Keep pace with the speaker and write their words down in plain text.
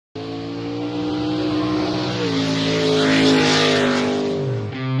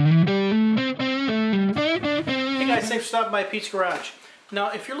stopping by Pete's Garage.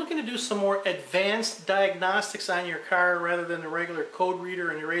 Now, if you're looking to do some more advanced diagnostics on your car rather than the regular code reader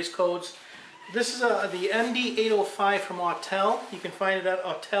and erase codes, this is the MD805 from Autel. You can find it at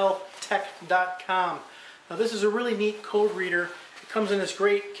auteltech.com. Now, this is a really neat code reader. It comes in this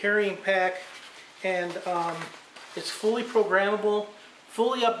great carrying pack, and it's fully programmable,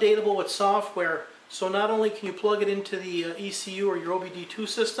 fully updatable with software. So not only can you plug it into the ECU or your OBDII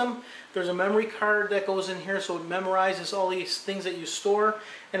system, there's a memory card that goes in here so it memorizes all these things that you store,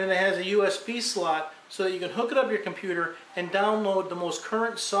 and then it has a USB slot so that you can hook it up to your computer and download the most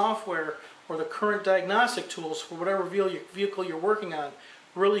current software or the current diagnostic tools for whatever vehicle you're working on.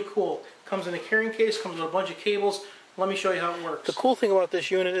 Really cool. Comes in a carrying case, comes with a bunch of cables. Let me show you how it works. The cool thing about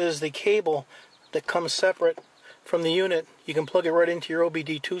this unit is the cable that comes separate from the unit. You can plug it right into your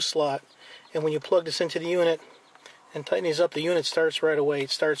OBDII slot. And when you plug this into the unit and tighten these up, the unit starts right away.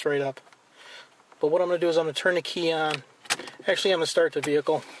 It starts right up. But what I'm going to do is I'm going to turn the key on. Actually, I'm going to start the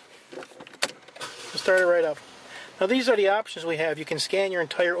vehicle. Start it right up. Now these are the options we have. You can scan your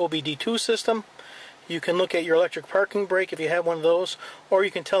entire OBDII system. You can look at your electric parking brake if you have one of those. Or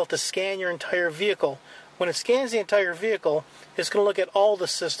you can tell it to scan your entire vehicle. When it scans the entire vehicle, it's going to look at all the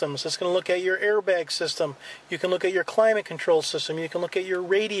systems. It's going to look at your airbag system. You can look at your climate control system. You can look at your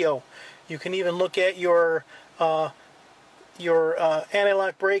radio. You can even look at your anti-lock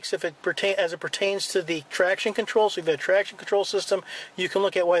brakes as it pertains to the traction control. So if you have a traction control system, you can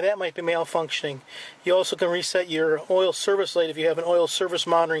look at why that might be malfunctioning. You also can reset your oil service light if you have an oil service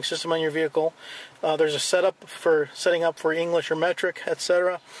monitoring system on your vehicle. There's a setup for setting up for English or metric,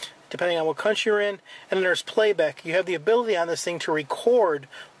 etc., depending on what country you're in. And then there's playback. You have the ability on this thing to record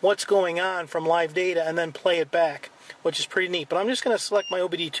what's going on from live data and then play it back, which is pretty neat. But I'm just going to select my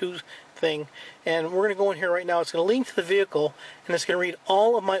OBDII thing, and we're going to go in here right now. It's going to link to the vehicle, and it's going to read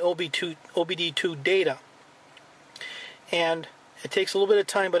all of my OBDII data. And it takes a little bit of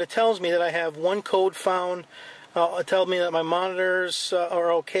time, but it tells me that I have one code found. It tells me that my monitors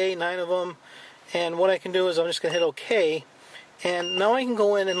are okay, 9 of them. And what I can do is I'm just going to hit OK. And now I can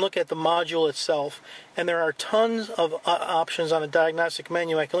go in and look at the module itself, and there are tons of options on the diagnostic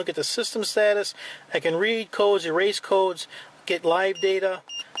menu. I can look at the system status, I can read codes, erase codes, get live data,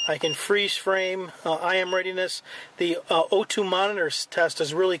 I can freeze frame, IM readiness. The O2 monitors test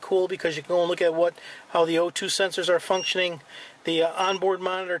is really cool because you can go and look at how the O2 sensors are functioning. The onboard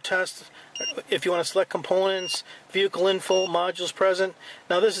monitor test, if you want to select components, vehicle info, modules present.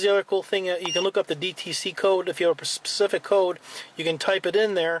 Now this is the other cool thing. You can look up the DTC code. If you have a specific code, you can type it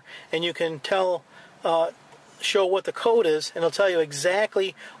in there and you can show what the code is, and it'll tell you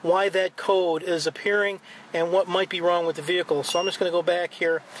exactly why that code is appearing and what might be wrong with the vehicle. So I'm just going to go back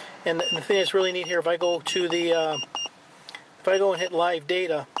here, and the thing that's really neat here, if I go and hit live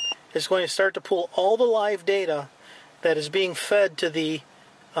data, it's going to start to pull all the live data that is being fed to the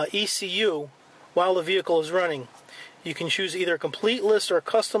ECU while the vehicle is running. You can choose either a complete list or a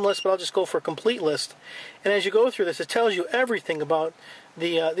custom list, but I'll just go for a complete list. And as you go through this, it tells you everything about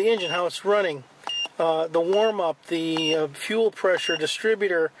the engine, how it's running, the warm-up, the fuel pressure,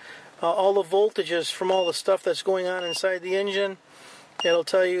 distributor, all the voltages from all the stuff that's going on inside the engine. It'll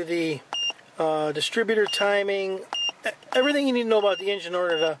tell you the distributor timing, everything you need to know about the engine in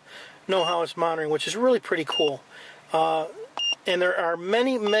order to know how it's monitoring, which is really pretty cool. And there are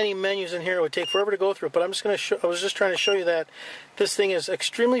many, many menus in here. It would take forever to go through it, but I was just trying to show you that this thing is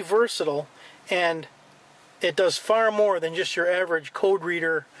extremely versatile, and it does far more than just your average code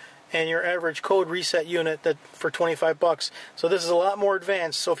reader and your average code reset unit for 25 bucks. So this is a lot more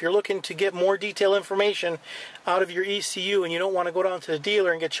advanced. So if you're looking to get more detailed information out of your ECU and you don't want to go down to the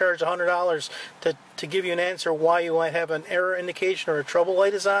dealer and get charged $100 to give you an answer why you might have an error indication or a trouble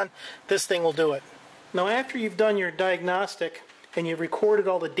light is on, this thing will do it. Now after you've done your diagnostic and you've recorded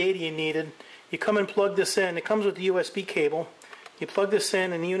all the data you needed, you come and plug this in. It comes with the USB cable. You plug this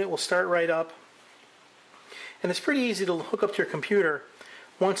in and the unit will start right up. And it's pretty easy to hook up to your computer.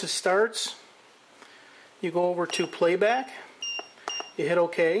 Once it starts, you go over to playback, you hit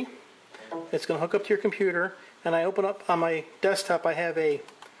OK. It's going to hook up to your computer, and I open up on my desktop. I have a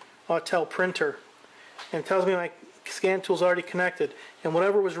Autel printer, and it tells me my scan tool is already connected, and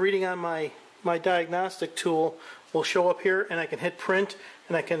whatever was reading on my diagnostic tool will show up here, and I can hit print,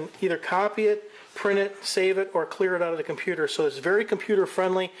 and I can either copy it, print it, save it, or clear it out of the computer. So it's very computer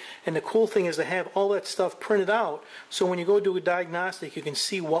friendly, and the cool thing is to have all that stuff printed out so when you go do a diagnostic you can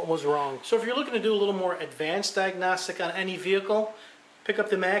see what was wrong. So if you're looking to do a little more advanced diagnostic on any vehicle, pick up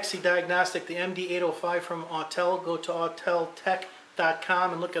the Maxi Diagnostic, the MD805 from Autel. Go to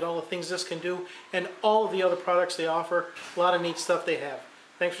auteltech.com and look at all the things this can do and all of the other products they offer. A lot of neat stuff they have.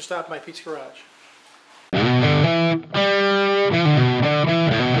 Thanks for stopping by Pete's Garage.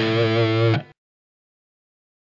 Bye.